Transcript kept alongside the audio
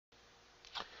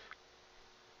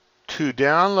To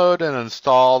download and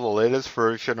install the latest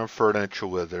version of Furniture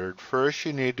Wizard, first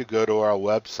you need to go to our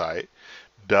website,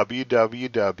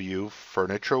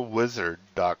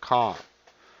 www.FurnitureWizard.com.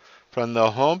 From the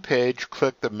home page,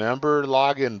 click the Member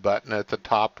Login button at the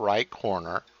top right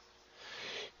corner.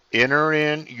 Enter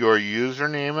in your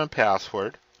username and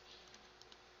password.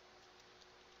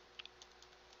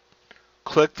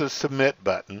 Click the Submit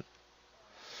button.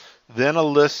 Then a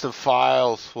list of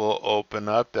files will open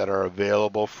up that are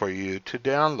available for you to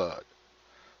download.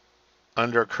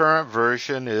 Under Current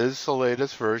Version is the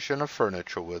latest version of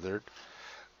Furniture Wizard.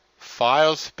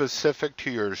 Files specific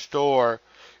to your store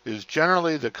is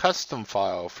generally the custom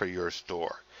file for your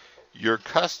store. Your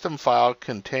custom file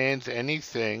contains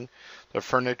anything the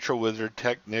Furniture Wizard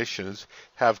technicians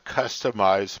have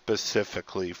customized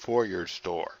specifically for your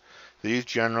store. These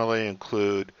generally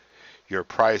include your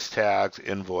price tags,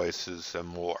 invoices, and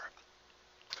more.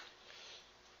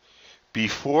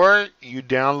 Before you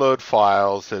download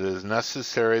files, it is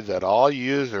necessary that all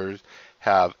users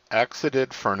have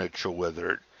exited Furniture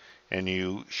Wizard, and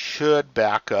you should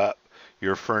back up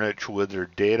your Furniture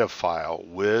Wizard data file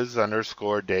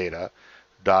wiz_data.mdb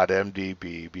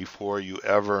before you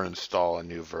ever install a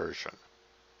new version.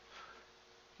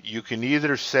 You can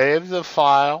either save the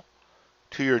file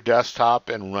to your desktop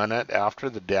and run it after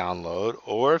the download,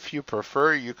 or if you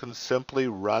prefer, you can simply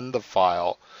run the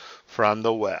file from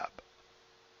the web.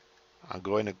 I'm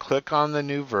going to click on the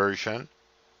new version.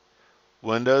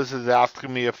 Windows is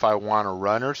asking me if I want to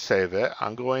run or save it.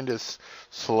 I'm going to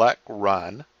select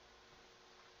Run.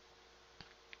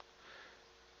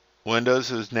 Windows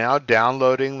is now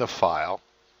downloading the file.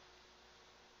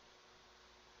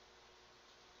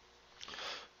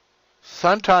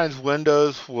 Sometimes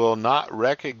Windows will not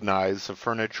recognize the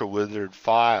Furniture Wizard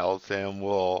files and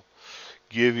will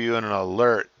give you an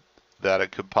alert that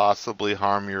it could possibly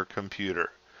harm your computer.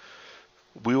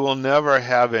 We will never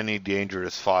have any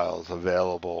dangerous files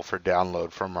available for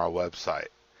download from our website.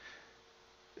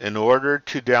 In order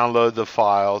to download the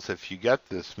files, if you get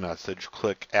this message,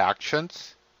 click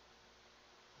Actions,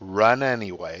 Run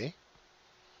Anyway.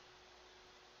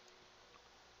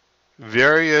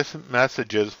 Various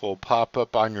messages will pop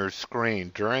up on your screen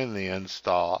during the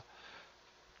install.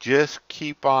 Just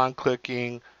keep on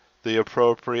clicking the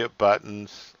appropriate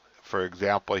buttons. For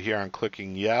example, here I'm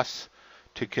clicking Yes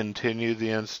to continue the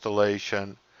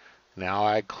installation. Now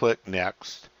I click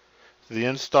Next. The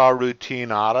install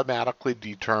routine automatically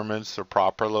determines the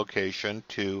proper location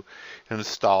to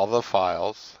install the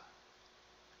files.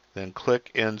 Then click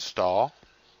Install.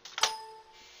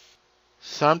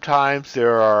 Sometimes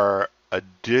there are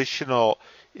additional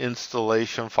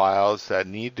installation files that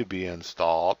need to be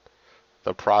installed.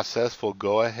 The process will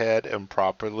go ahead and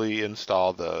properly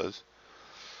install those.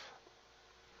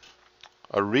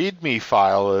 A README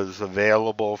file is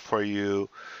available for you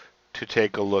to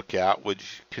take a look at,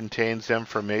 which contains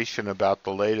information about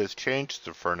the latest changes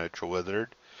to Furniture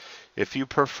Wizard. If you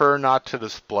prefer not to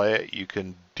display it, you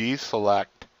can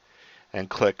deselect and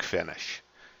click Finish.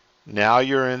 Now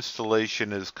your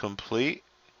installation is complete.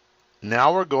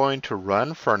 Now we're going to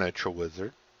run Furniture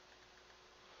Wizard.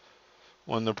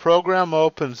 When the program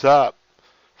opens up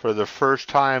for the first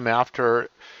time after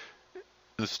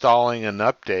installing an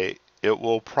update, it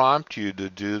will prompt you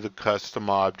to do the custom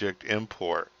object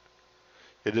import.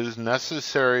 It is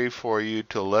necessary for you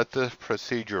to let this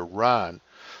procedure run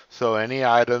so any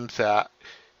items that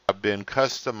have been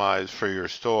customized for your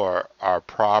store are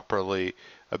properly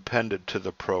appended to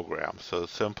the program. So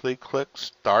simply click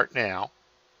Start Now.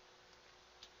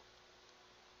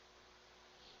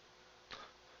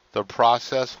 The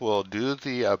process will do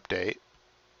the update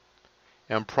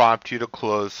and prompt you to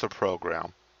close the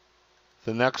program.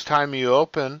 The next time you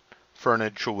open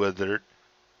Furniture Wizard,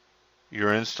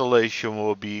 your installation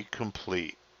will be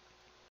complete.